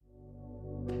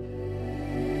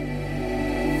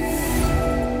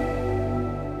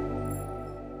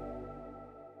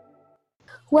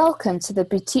Welcome to the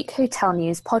Boutique Hotel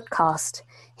News podcast.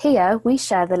 Here we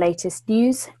share the latest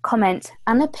news, comment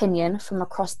and opinion from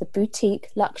across the boutique,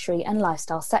 luxury and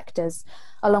lifestyle sectors,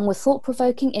 along with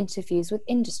thought-provoking interviews with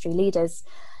industry leaders.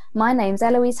 My name's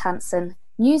Eloise Hanson,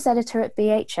 news editor at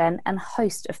BHN and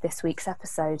host of this week's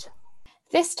episode.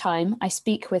 This time I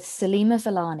speak with Salima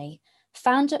Villani,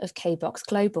 founder of K-Box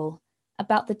Global,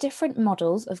 about the different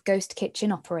models of ghost kitchen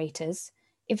operators,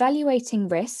 evaluating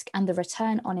risk and the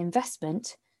return on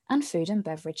investment, and food and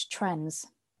beverage trends.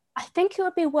 I think it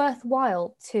would be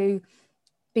worthwhile to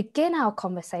begin our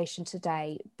conversation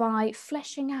today by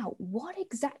fleshing out what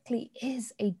exactly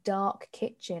is a dark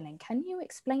kitchen, and can you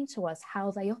explain to us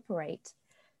how they operate?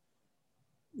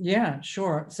 Yeah,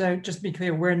 sure. So just to be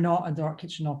clear, we're not a dark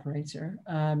kitchen operator,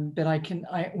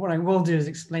 but what I will do is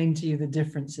explain to you the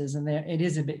differences, and it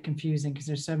is a bit confusing because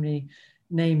there's so many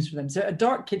names for them. So a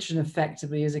dark kitchen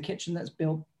effectively is a kitchen that's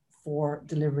built for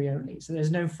delivery only. So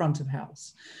there's no front of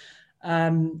house.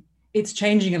 It's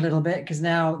changing a little bit because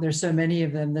now there's so many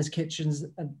of them. There's kitchens,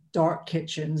 dark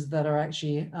kitchens that are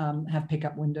actually have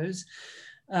pickup windows.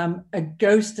 A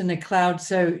ghost and a cloud,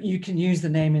 so you can use the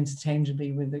name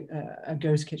interchangeably with a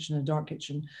ghost kitchen and a dark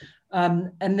kitchen.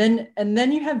 And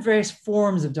then you have various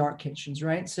forms of dark kitchens,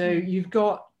 right? So you've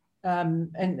got,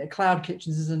 and cloud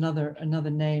kitchens is another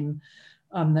name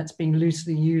that's being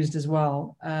loosely used as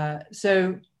well.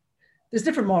 So there's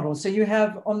different models. So you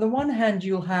have, on the one hand,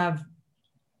 you'll have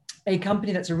a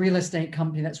company that's a real estate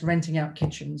company that's renting out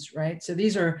kitchens, right? So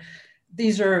these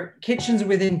are kitchens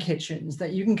within kitchens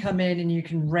that you can come in and you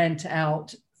can rent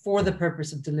out for the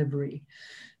purpose of delivery.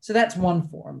 So that's one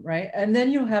form, right? And then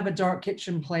you'll have a dark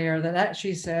kitchen player that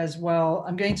actually says, well,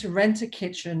 I'm going to rent a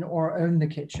kitchen or own the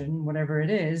kitchen, whatever it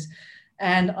is,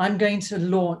 and I'm going to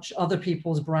launch other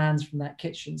people's brands from that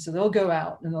kitchen. So they'll go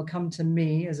out and they'll come to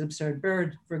me as Absurd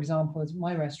Bird, for example, as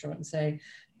my restaurant, and say,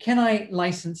 can I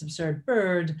license Absurd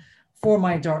Bird for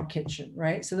my dark kitchen,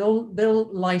 right? So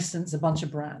they'll license a bunch of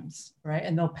brands, right?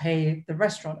 And they'll pay the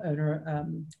restaurant owner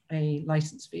a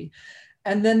license fee.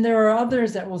 And then there are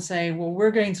others that will say, well,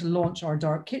 we're going to launch our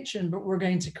dark kitchen, but we're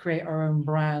going to create our own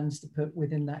brands to put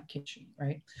within that kitchen,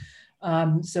 right?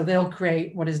 So they'll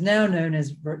create what is now known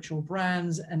as virtual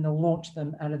brands, and they'll launch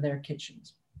them out of their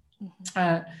kitchens.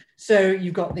 So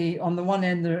you've got on the one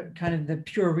end, the kind of the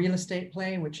pure real estate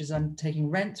play, which is I'm taking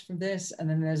rent from this. And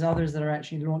then there's others that are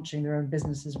actually launching their own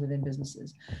businesses within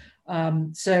businesses.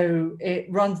 So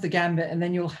it runs the gambit, and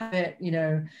then you'll have it,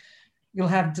 you'll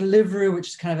have Deliveroo, which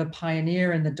is kind of a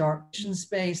pioneer in the dark kitchen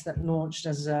space that launched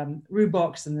as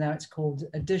Roobox, and now it's called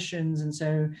Additions. And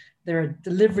so they're a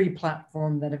delivery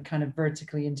platform that have kind of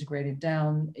vertically integrated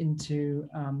down into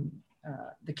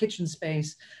the kitchen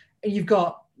space. You've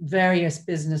got various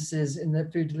businesses in the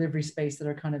food delivery space that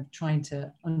are kind of trying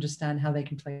to understand how they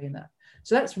can play in that.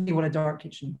 So that's really what a dark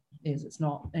kitchen is. It's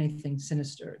not anything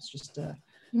sinister. It's just a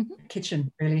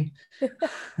kitchen, really.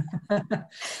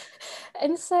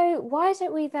 And so why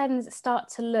don't we then start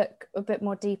to look a bit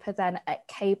more deeper then at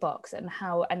K-Box and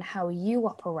how you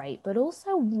operate, but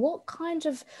also what kind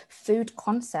of food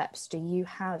concepts do you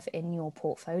have in your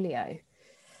portfolio?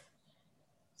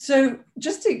 So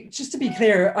just to be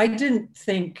clear, I didn't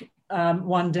think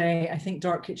one day, I think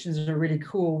dark kitchens are really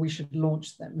cool, we should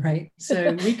launch them, right?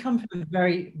 So we come from a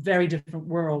very, very different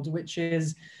world, which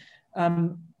is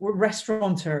we're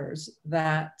restaurateurs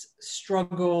that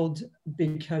struggled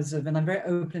because of, and I'm very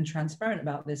open and transparent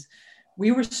about this,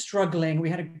 we were struggling. We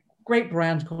had a great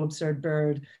brand called Absurd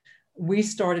Bird. We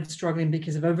started struggling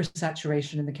because of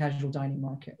oversaturation in the casual dining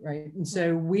market, right? And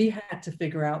so we had to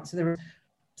figure out, so there was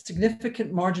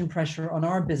significant margin pressure on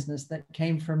our business that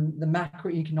came from the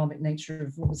macroeconomic nature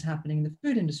of what was happening in the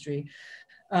food industry.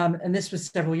 And this was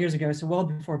several years ago, so well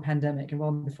before pandemic and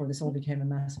well before this all became a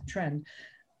massive trend.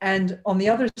 And on the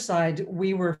other side,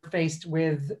 we were faced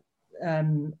with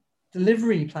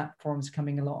delivery platforms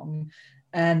coming along,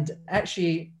 and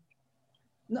actually,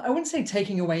 I wouldn't say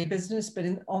taking away business, but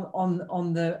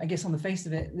on the face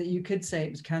of it, that you could say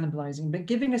it was cannibalizing, but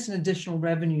giving us an additional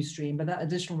revenue stream. But that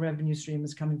additional revenue stream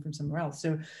was coming from somewhere else.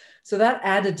 So that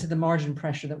added to the margin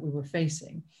pressure that we were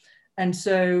facing. And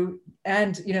so,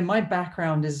 my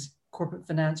background is corporate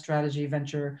finance, strategy,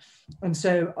 venture. And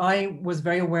so I was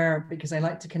very aware, because I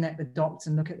like to connect the dots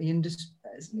and look at the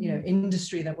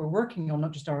industry that we're working on,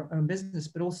 not just our own business,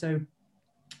 but also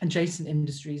adjacent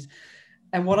industries.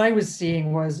 And what I was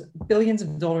seeing was billions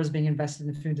of dollars being invested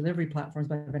in food delivery platforms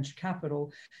by venture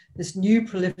capital, this new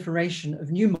proliferation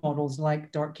of new models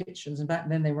like dark kitchens, and back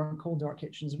then they weren't called dark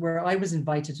kitchens, where I was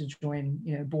invited to join,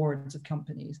 boards of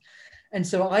companies. And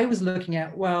so I was looking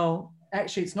at, well,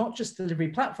 actually, it's not just delivery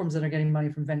platforms that are getting money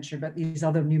from venture, but these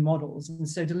other new models. And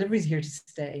so delivery is here to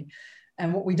stay.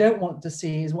 And what we don't want to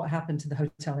see is what happened to the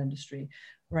hotel industry,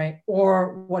 right?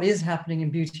 Or what is happening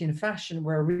in beauty and fashion,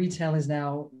 where retail is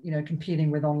now, competing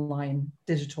with online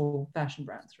digital fashion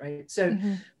brands, right? So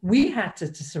we had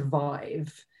to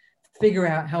survive, figure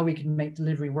out how we can make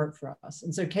delivery work for us.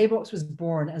 And so Kbox was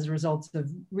born as a result of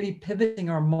really pivoting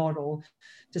our model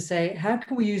to say, how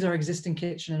can we use our existing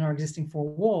kitchen and our existing four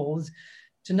walls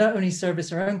to not only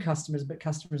service our own customers, but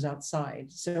customers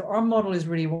outside. So our model is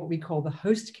really what we call the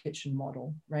host kitchen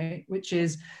model, right? Which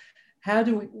is, how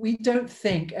do we don't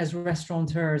think as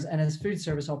restaurateurs and as food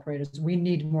service operators, we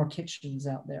need more kitchens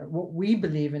out there. What we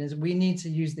believe in is we need to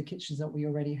use the kitchens that we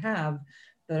already have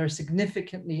that are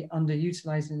significantly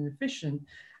underutilized and inefficient,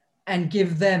 and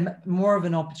give them more of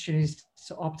an opportunity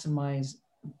to optimize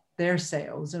their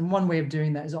sales. And one way of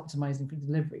doing that is optimizing for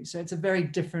delivery. So it's a very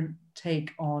different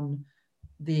take on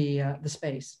the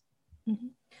space.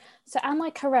 So am I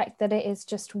correct that it is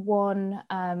just one,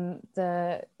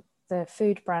 the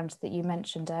food brand that you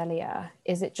mentioned earlier,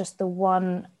 is it just the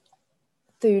one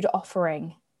food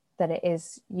offering that it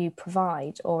is you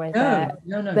provide, or is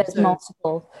there's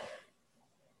multiple?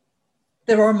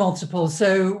 There are multiple.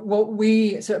 So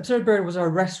Absurd Bird was our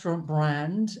restaurant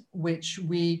brand, which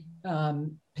we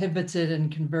pivoted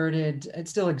and converted. It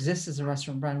still exists as a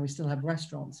restaurant brand. We still have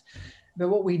restaurants. But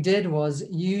what we did was,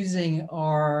 using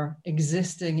our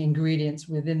existing ingredients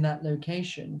within that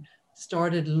location,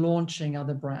 started launching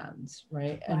other brands,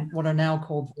 right? And what are now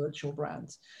called virtual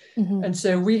brands. And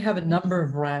so we have a number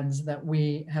of brands that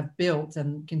we have built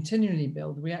and continually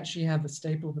build. We actually have a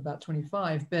staple of about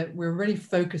 25, but we're really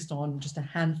focused on just a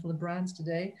handful of brands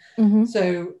today.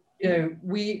 So,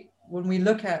 when we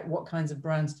look at what kinds of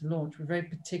brands to launch, we're very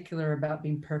particular about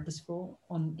being purposeful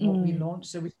on what we launch.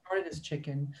 So we started as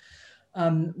chicken.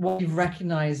 What we've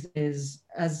recognized is,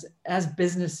 as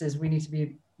businesses, we need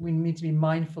to be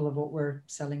mindful of what we're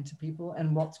selling to people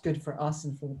and what's good for us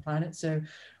and for the planet. So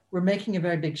we're making a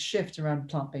very big shift around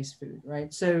plant-based food,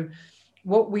 right? So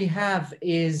what we have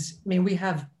is,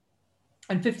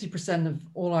 and 50% of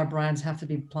all our brands have to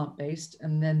be plant-based,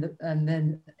 and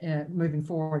then moving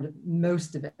forward,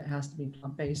 most of it has to be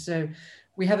plant-based. So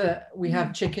we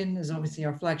have chicken is obviously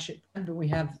our flagship brand, but we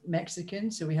have Mexican.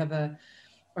 So we have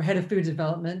our head of food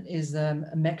development is a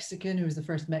Mexican who was the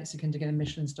first Mexican to get a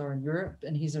Michelin star in Europe,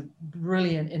 and he's a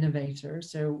brilliant innovator.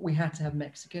 So we had to have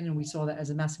Mexican, and we saw that as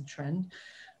a massive trend.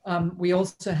 We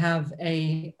also have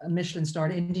a Michelin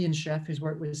starred Indian chef who's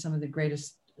worked with some of the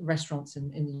greatest restaurants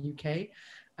in the UK.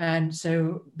 And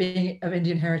so, being of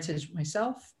Indian heritage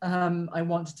myself, I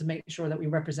wanted to make sure that we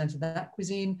represented that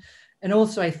cuisine. And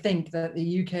also, I think that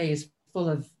the UK is full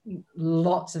of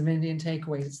lots of Indian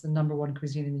takeaways. It's the number one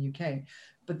cuisine in the UK.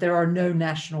 But there are no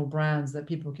national brands that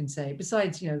people can say,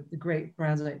 besides, the great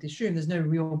brands like Dishoom, there's no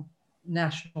real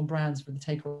national brands for the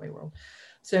takeaway world.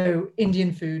 So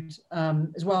Indian food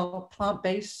as well,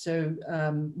 plant-based. So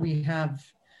we have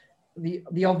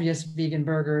the obvious vegan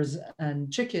burgers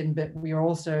and chicken, but we are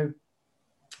also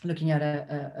looking at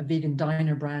a vegan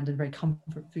diner brand and very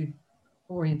comfort food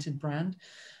oriented brand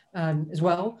as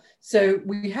well. So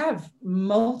we have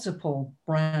multiple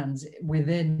brands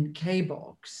within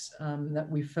Kbox that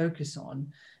we focus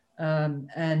on.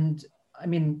 And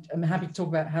I'm happy to talk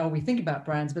about how we think about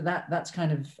brands, but that's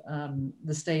kind of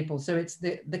the staple. So it's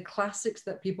the classics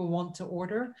that people want to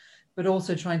order, but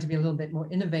also trying to be a little bit more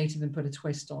innovative and put a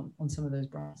twist on some of those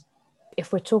brands.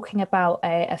 If we're talking about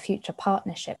a future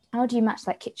partnership, how do you match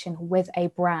that kitchen with a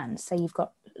brand? Say you've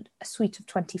got a suite of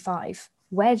 25.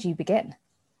 Where do you begin?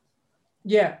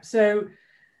 Yeah, so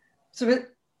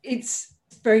it's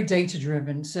very data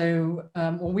driven. So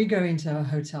when we go into a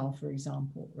hotel, for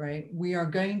example, right, we are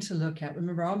going to look at,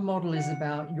 remember, our model is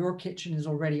about your kitchen is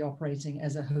already operating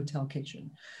as a hotel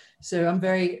kitchen. So I'm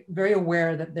very, very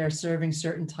aware that they're serving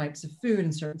certain types of food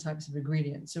and certain types of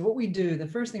ingredients. So what we do, the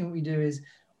first thing that we do is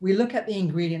we look at the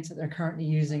ingredients that they're currently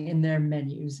using in their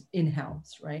menus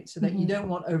in-house, right? So that you don't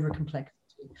want over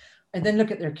complexity. I then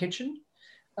look at their kitchen.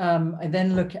 I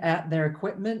then look at their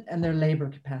equipment and their labor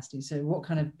capacity. So what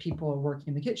kind of people are working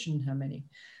in the kitchen, how many?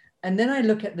 And then I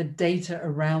look at the data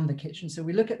around the kitchen. So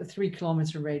we look at the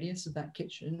 3-kilometer radius of that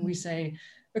kitchen. We say,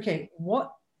 okay,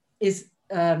 what's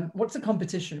the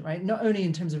competition, right? Not only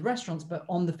in terms of restaurants, but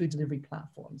on the food delivery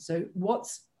platform. So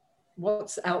what's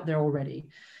out there already?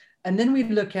 And then we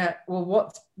look at,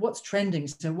 well, what's trending?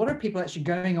 So what are people actually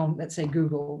going on, let's say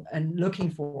Google, and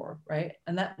looking for, right?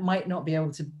 And that might not be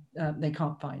able to, they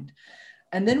can't find.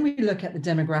 And then we look at the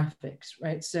demographics,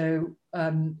 right? So,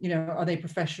 are they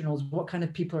professionals? What kind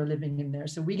of people are living in there?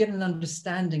 So we get an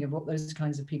understanding of what those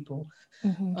kinds of people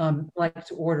like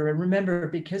to order. And remember,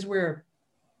 because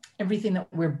everything that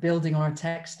we're building on our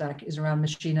tech stack is around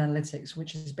machine analytics,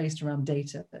 which is based around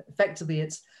data. Effectively,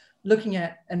 it's looking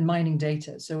at and mining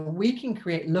data. So we can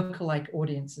create lookalike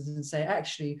audiences and say,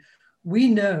 actually, we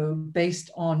know based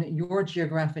on your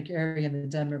geographic area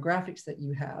and the demographics that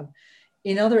you have,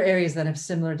 in other areas that have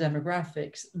similar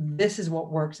demographics, this is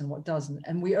what works and what doesn't.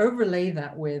 And we overlay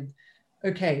that with,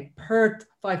 okay, per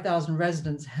 5,000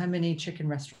 residents, how many chicken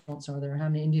restaurants are there? How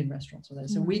many Indian restaurants are there?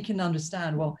 So we can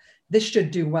understand, well, this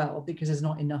should do well because there's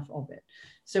not enough of it.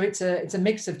 So it's a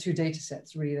mix of two data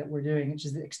sets really that we're doing, which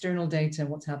is the external data and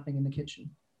what's happening in the kitchen.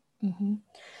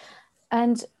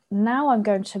 And now I'm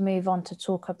going to move on to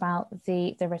talk about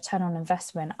the return on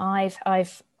investment.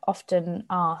 I've often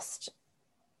asked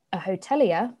a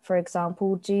hotelier, for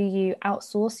example, do you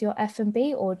outsource your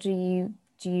F&B or do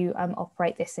you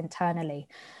operate this internally?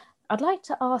 I'd like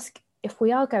to ask, if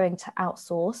we are going to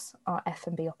outsource our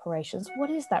F&B operations, what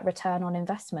is that return on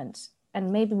investment?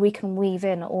 And maybe we can weave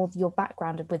in all your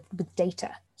background with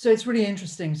data. So it's really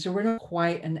interesting. So we're not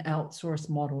quite an outsourced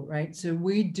model, right? So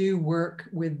we do work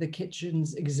with the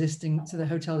kitchen's existing, so the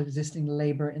hotel's existing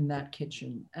labor in that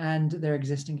kitchen and their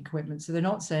existing equipment. So they're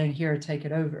not saying, here, take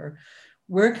it over.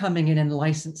 We're coming in and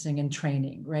licensing and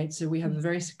training, right? So we have a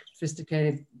very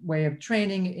sophisticated way of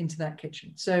training into that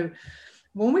kitchen. So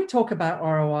when we talk about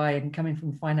ROI and coming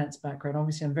from a finance background,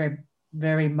 obviously I'm very,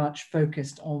 very much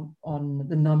focused on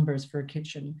the numbers for a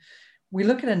kitchen. We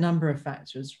look at a number of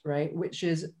factors, right? Which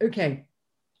is, okay,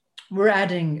 we're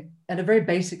adding, at a very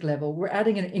basic level, we're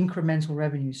adding an incremental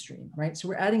revenue stream, right? So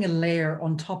we're adding a layer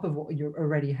on top of what you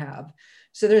already have.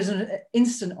 So there's an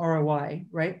instant ROI,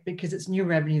 right? Because it's new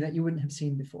revenue that you wouldn't have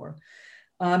seen before.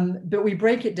 But we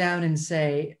break it down and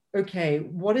say, okay,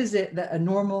 what is it that a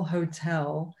normal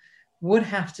hotel would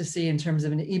have to see in terms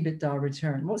of an EBITDA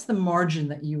return? What's the margin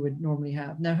that you would normally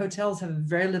have? Now, hotels have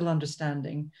very little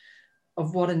understanding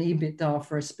of what an EBITDA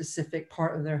for a specific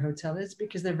part of their hotel is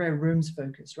because they're very rooms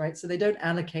focused, right? So they don't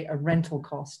allocate a rental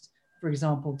cost, for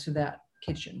example, to that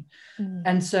kitchen.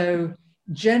 And so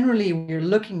generally we're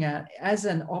looking at, as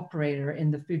an operator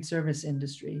in the food service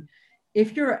industry,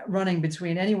 if you're running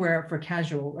between anywhere for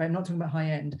casual, right, I'm not talking about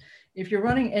high end, if you're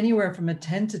running anywhere from a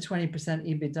 10 to 20%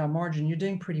 EBITDA margin, you're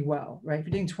doing pretty well, right? If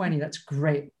you're doing 20, that's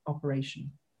great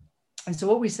operation. And so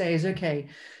what we say is, okay,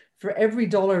 for every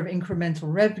dollar of incremental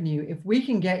revenue, if we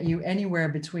can get you anywhere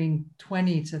between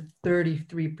 20 to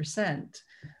 33%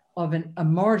 of a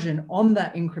margin on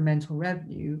that incremental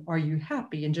revenue, are you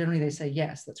happy? And generally they say,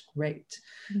 yes, that's great.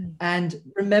 And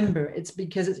remember, it's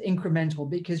because it's incremental,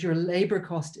 because your labor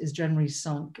cost is generally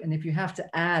sunk. And if you have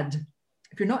to add,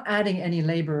 if you're not adding any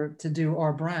labor to do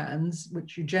our brands,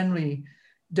 which you generally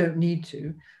don't need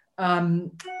to,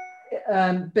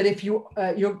 but if you're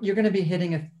going to be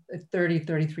hitting a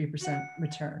 33%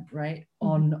 return, right,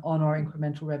 on our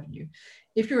incremental revenue.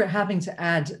 If you're having to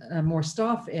add more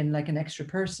staff in, like an extra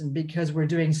person, because we're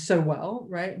doing so well,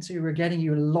 right, and so we're getting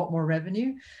you a lot more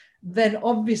revenue, then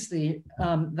obviously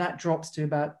that drops to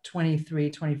about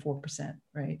 23-24%,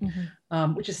 right,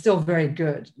 which is still very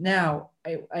good. Now,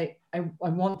 I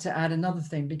want to add another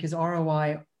thing, because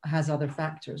ROI has other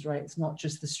factors, right? It's not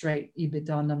just the straight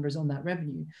EBITDA numbers on that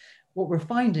revenue. What we're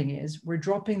finding is we're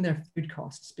dropping their food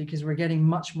costs because we're getting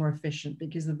much more efficient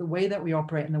because of the way that we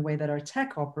operate and the way that our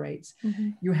tech operates.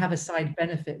 You have a side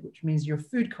benefit, which means your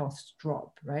food costs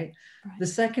drop, right? The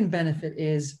second benefit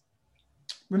is,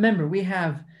 remember, we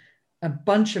have a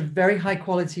bunch of very high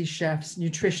quality chefs,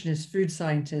 nutritionists, food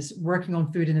scientists working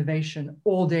on food innovation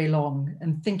all day long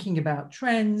and thinking about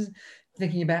trends,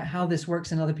 thinking about how this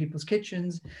works in other people's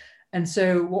kitchens. And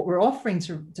so what we're offering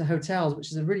to hotels,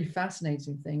 which is a really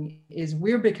fascinating thing, is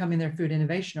we're becoming their food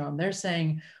innovation arm. They're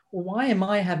saying, well, why am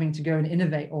I having to go and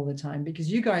innovate all the time? Because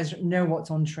you guys know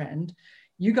what's on trend.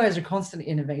 You guys are constantly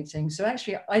innovating. So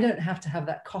actually, I don't have to have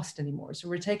that cost anymore. So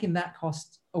we're taking that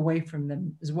cost away from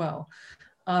them as well.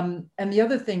 And the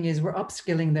other thing is we're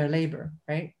upskilling their labor,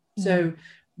 right? So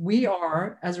we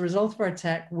are, as a result of our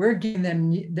tech, we're giving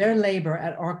them their labor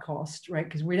at our cost, right?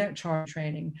 Because we don't charge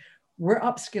training. We're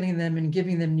upskilling them and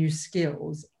giving them new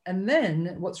skills. And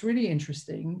then what's really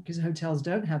interesting, because hotels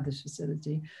don't have this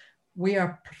facility, we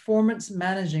are performance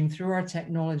managing through our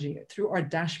technology, through our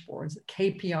dashboards,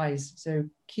 KPIs, so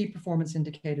key performance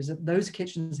indicators that those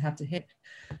kitchens have to hit.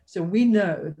 So we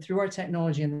know through our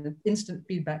technology and the instant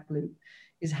feedback loop,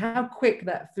 is how quick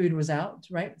that food was out,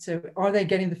 right? So are they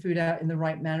getting the food out in the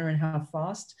right manner and how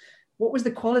fast? What was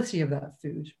the quality of that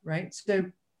food, right? So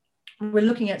we're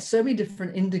looking at so many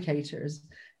different indicators,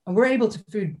 and we're able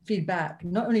to feed back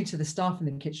not only to the staff in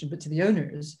the kitchen, but to the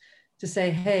owners to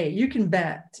say, hey, you can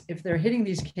bet if they're hitting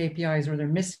these KPIs or they're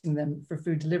missing them for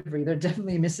food delivery, they're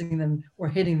definitely missing them or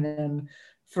hitting them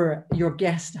for your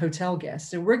hotel guests.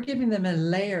 So we're giving them a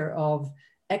layer of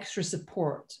extra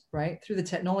support, right, through the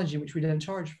technology, which we don't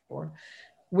charge for,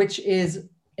 which is,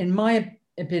 in my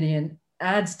opinion,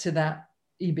 adds to that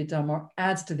EBITDA,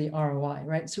 adds to the ROI,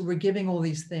 right? So we're giving all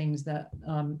these things that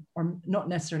are not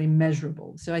necessarily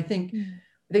measurable. So I think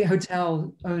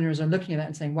hotel owners are looking at that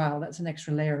and saying, wow, that's an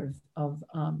extra layer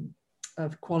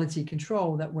of quality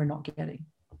control that we're not getting.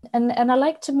 And I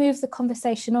like to move the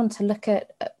conversation on to look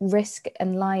at risk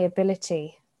and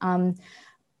liability.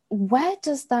 Where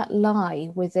does that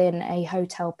lie within a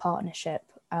hotel partnership,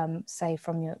 say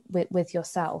from with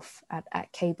yourself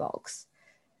at K-Box?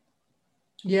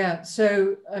 Yeah,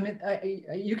 so I mean,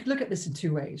 you could look at this in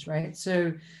two ways, right?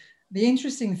 So the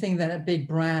interesting thing that a big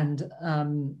brand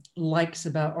likes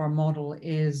about our model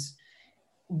is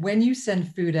when you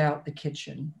send food out the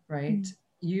kitchen, right?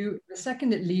 The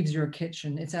second it leaves your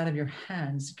kitchen, it's out of your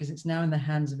hands because it's now in the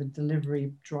hands of a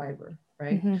delivery driver,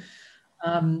 right?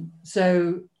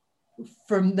 So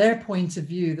from their point of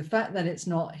view, the fact that it's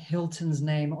not Hilton's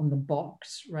name on the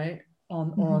box, right,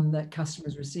 on that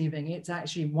customer's receiving, it's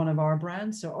actually one of our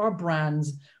brands. So our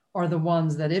brands are the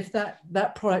ones that if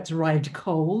that product arrived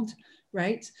cold,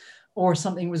 right, or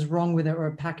something was wrong with it or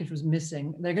a package was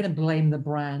missing, they're going to blame the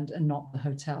brand and not the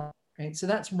hotel, right? So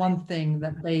that's one thing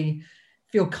that they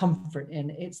feel comfort in.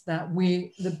 It's that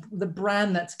the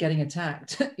brand that's getting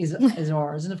attacked is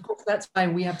ours. And of course, that's why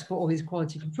we have to put all these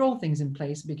quality control things in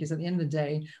place, because at the end of the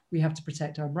day, we have to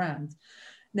protect our brand.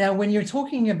 Now, when you're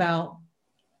talking about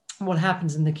what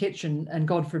happens in the kitchen, and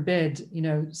God forbid,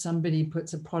 somebody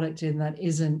puts a product in that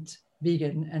isn't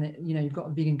vegan and you've got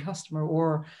a vegan customer,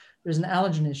 or there's an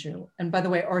allergen issue. And by the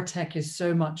way, our tech is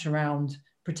so much around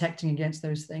protecting against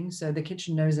those things. So the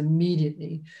kitchen knows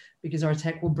immediately because our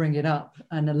tech will bring it up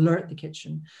and alert the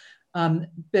kitchen.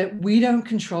 But we don't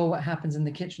control what happens in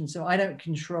the kitchen. So I don't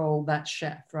control that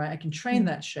chef, right? I can train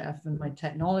that chef, and my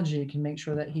technology can make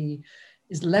sure that he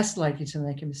is less likely to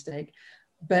make a mistake.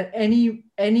 But any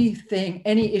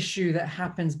issue that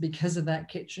happens because of that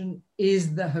kitchen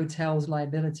is the hotel's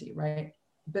liability, right?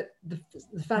 But the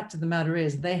fact of the matter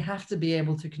is they have to be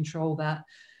able to control that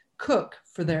cook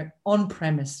for their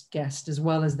on-premise guest as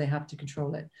well as they have to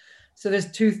control it. So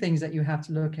there's two things that you have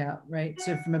to look at, right?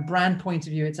 So from a brand point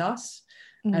of view, it's us.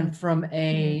 And from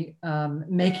a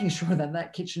making sure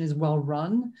that kitchen is well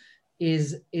run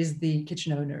is the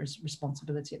kitchen owner's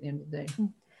responsibility at the end of the day.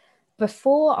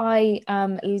 Before I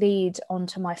lead on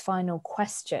to my final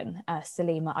question,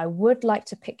 Salima, I would like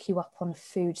to pick you up on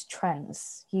food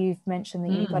trends. You've mentioned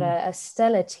that you've got a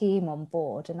stellar team on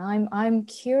board, and I'm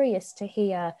curious to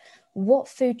hear, what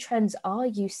food trends are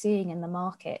you seeing in the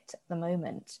market at the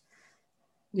moment?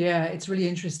 Yeah, it's really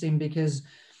interesting because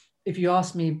if you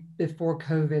asked me before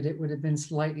COVID, it would have been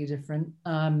slightly different.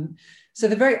 So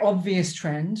the very obvious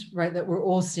trend, right, that we're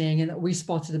all seeing and that we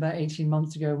spotted about 18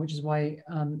 months ago, which is why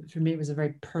for me, it was a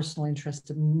very personal interest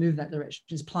to move that direction,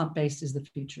 is plant-based is the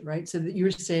future, right? So that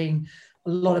you're seeing a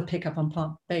lot of pickup on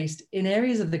plant-based in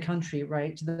areas of the country,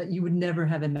 right, that you would never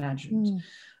have imagined.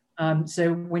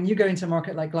 So when you go into a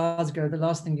market like Glasgow, the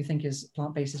last thing you think is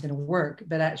plant-based is going to work,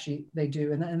 but actually they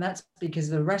do. And that's because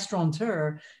the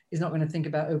restaurateur is not going to think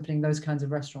about opening those kinds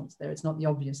of restaurants there. It's not the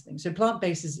obvious thing. So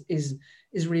plant-based is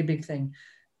really a big thing.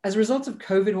 As a result of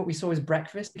COVID, what we saw is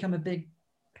breakfast become a big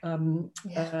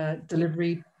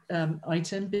delivery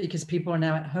item, because people are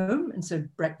now at home. And so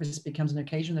breakfast becomes an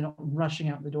occasion. They're not rushing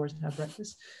out the doors to have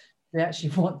breakfast. They actually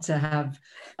want to have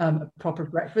a proper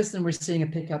breakfast, and we're seeing a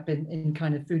pickup in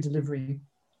kind of food delivery.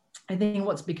 I think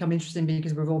what's become interesting,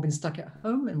 because we've all been stuck at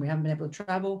home and we haven't been able to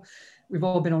travel, we've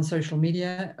all been on social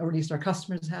media, or at least our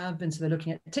customers have, and so they're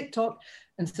looking at TikTok,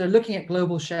 and so looking at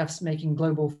global chefs making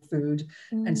global food.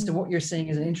 And so what you're seeing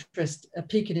is a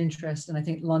peak in interest, and I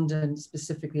think London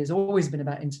specifically has always been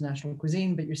about international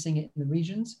cuisine, but you're seeing it in the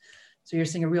regions. So you're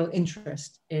seeing a real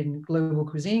interest in global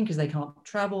cuisine because they can't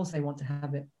travel, so they want to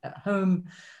have it at home.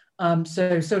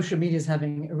 So social media is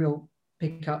having a real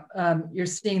pickup. You're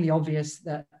seeing the obvious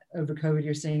that over COVID,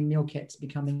 you're seeing meal kits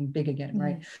becoming big again,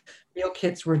 right? Meal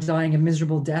kits were dying a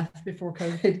miserable death before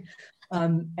COVID.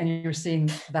 And you're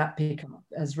seeing that pick up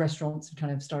as restaurants have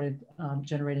kind of started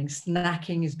generating.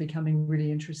 Snacking is becoming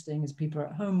really interesting as people are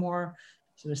at home more,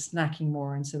 so they're snacking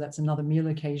more. And so that's another meal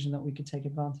occasion that we could take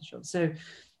advantage of. So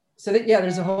So that, yeah,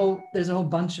 there's a whole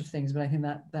bunch of things, but I think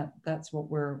that's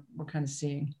what we're kind of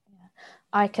seeing.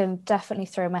 I can definitely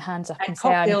throw my hands up and say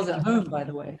cocktails at home, by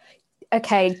the way.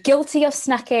 Okay, guilty of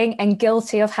snacking and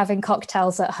guilty of having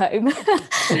cocktails at home.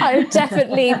 I've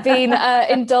definitely been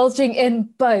indulging in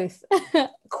both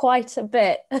quite a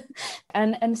bit.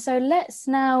 And so let's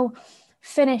now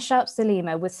finish up,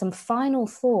 Salima, with some final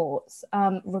thoughts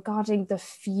regarding the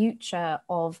future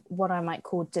of what I might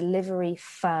call delivery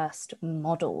first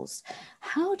models.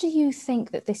 How do you think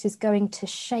that this is going to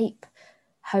shape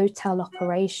hotel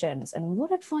operations, and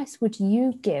what advice would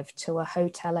you give to a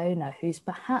hotel owner who's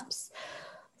perhaps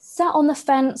sat on the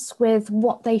fence with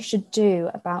what they should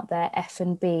do about their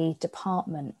F&B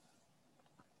department?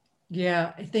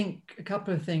 Yeah, I think a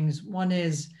couple of things. One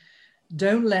is,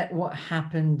 don't let what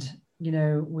happened,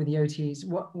 with the OTs,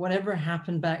 whatever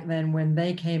happened back then when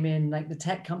they came in, like the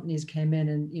tech companies came in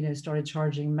and, started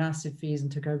charging massive fees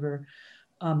and took over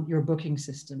your booking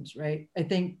systems, right? I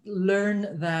think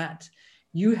learn that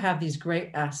you have these great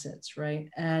assets, right?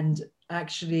 And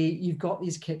actually you've got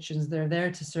these kitchens, they're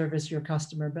there to service your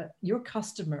customer, but your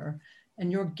customer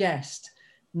and your guest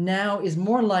now is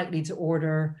more likely to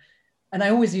order, and I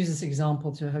always use this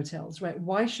example to hotels, right?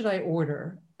 Why should I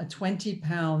order a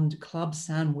 20-pound club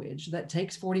sandwich that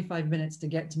takes 45 minutes to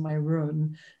get to my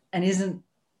room and isn't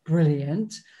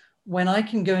brilliant when I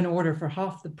can go and order for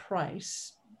half the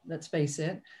price, let's face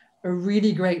it, a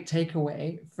really great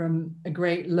takeaway from a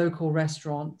great local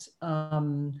restaurant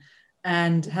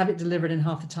and have it delivered in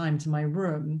half the time to my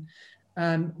room?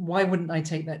 Why wouldn't I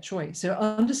take that choice? So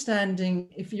understanding,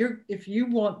 if you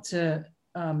want to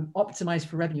optimize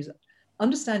for revenues,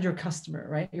 understand your customer,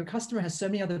 right? Your customer has so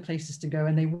many other places to go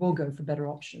and they will go for better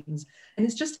options. And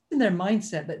it's just in their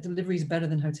mindset that delivery is better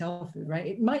than hotel food, right?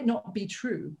 It might not be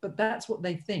true, but that's what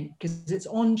they think because it's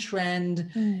on trend.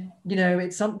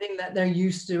 It's something that they're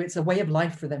used to. It's a way of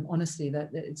life for them, honestly, that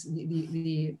it's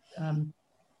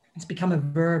it's become a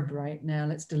verb right now.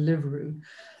 Let's Deliveroo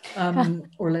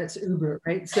or let's Uber,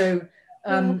 right? So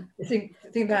I think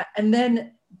that, and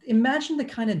then imagine the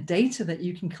kind of data that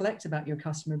you can collect about your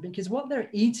customer, because what they're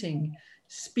eating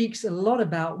speaks a lot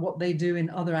about what they do in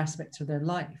other aspects of their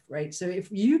life, right? So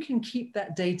if you can keep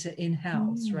that data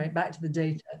in-house, right, back to the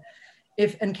data,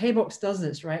 and K-Box does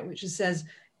this, right, which is says,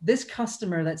 this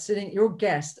customer that's sitting, your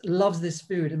guest loves this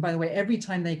food. And by the way, every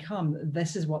time they come,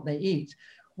 this is what they eat,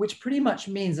 which pretty much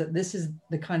means that this is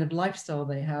the kind of lifestyle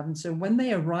they have. And so when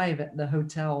they arrive at the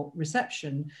hotel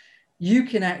reception, you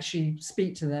can actually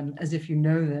speak to them as if you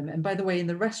know them. And by the way, in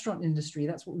the restaurant industry,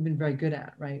 that's what we've been very good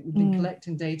at, right? We've been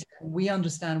collecting data. We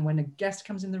understand when a guest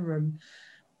comes in the room,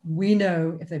 we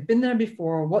know if they've been there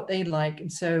before, what they like.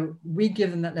 And so we give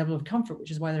them that level of comfort,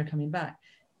 which is why they're coming back.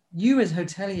 You as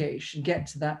hoteliers should get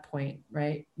to that point,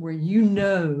 right? Where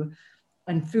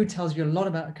and food tells you a lot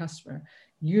about a customer.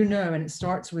 And it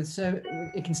starts with, so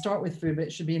it can start with food, but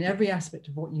it should be in every aspect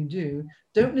of what you do.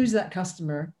 Don't lose that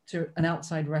customer to an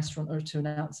outside restaurant or to an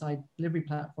outside delivery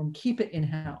platform. Keep it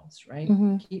in-house, right?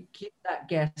 Keep that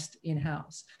guest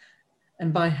in-house.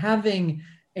 And by having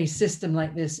a system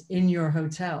like this in your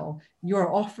hotel,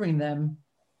 you're offering them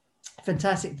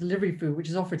fantastic delivery food, which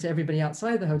is offered to everybody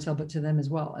outside the hotel, but to them as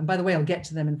well. And by the way, I'll get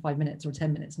to them in 5 minutes or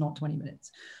 10 minutes, not 20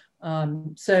 minutes.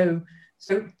 So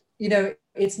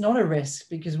it's not a risk,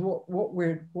 because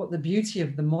what the beauty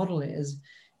of the model is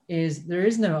there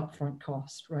is no upfront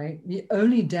cost, right? The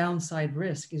only downside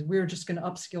risk is we're just going to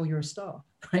upskill your staff,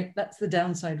 right? That's the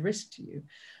downside risk to you.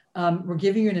 We're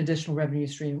giving you an additional revenue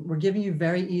stream. We're giving you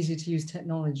very easy to use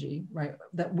technology, right?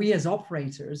 That we as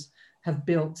operators have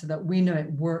built so that we know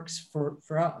it works for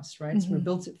us, right? So we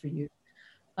built it for you.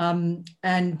 And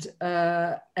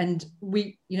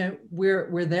we,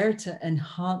 we're there to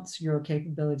enhance your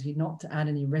capability, not to add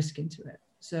any risk into it.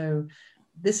 So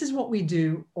this is what we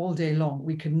do all day long.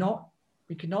 We could not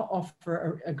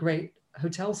offer a great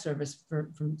hotel service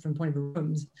from the point of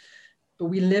rooms, but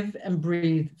we live and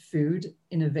breathe food,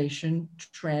 innovation,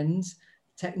 trends,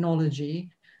 technology,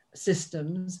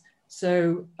 systems.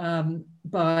 So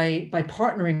by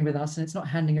partnering with us, and it's not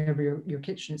handing over your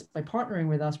kitchen, it's by partnering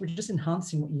with us, we're just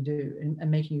enhancing what you do and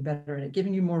making you better at it,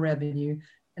 giving you more revenue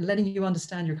and letting you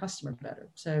understand your customer better.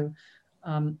 So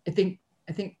I think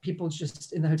people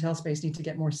just in the hotel space need to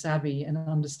get more savvy and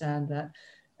understand that.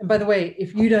 And by the way,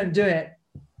 if you don't do it,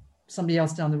 somebody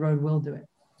else down the road will do it.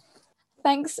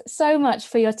 Thanks so much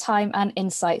for your time and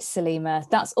insights, Salima.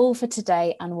 That's all for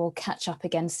today, and we'll catch up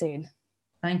again soon.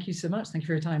 Thank you so much. Thank you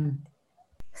for your time.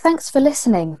 Thanks for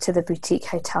listening to the Boutique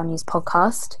Hotel News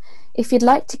podcast. If you'd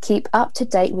like to keep up to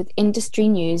date with industry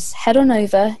news, head on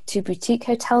over to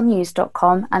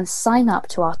boutiquehotelnews.com and sign up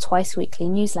to our twice weekly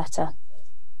newsletter.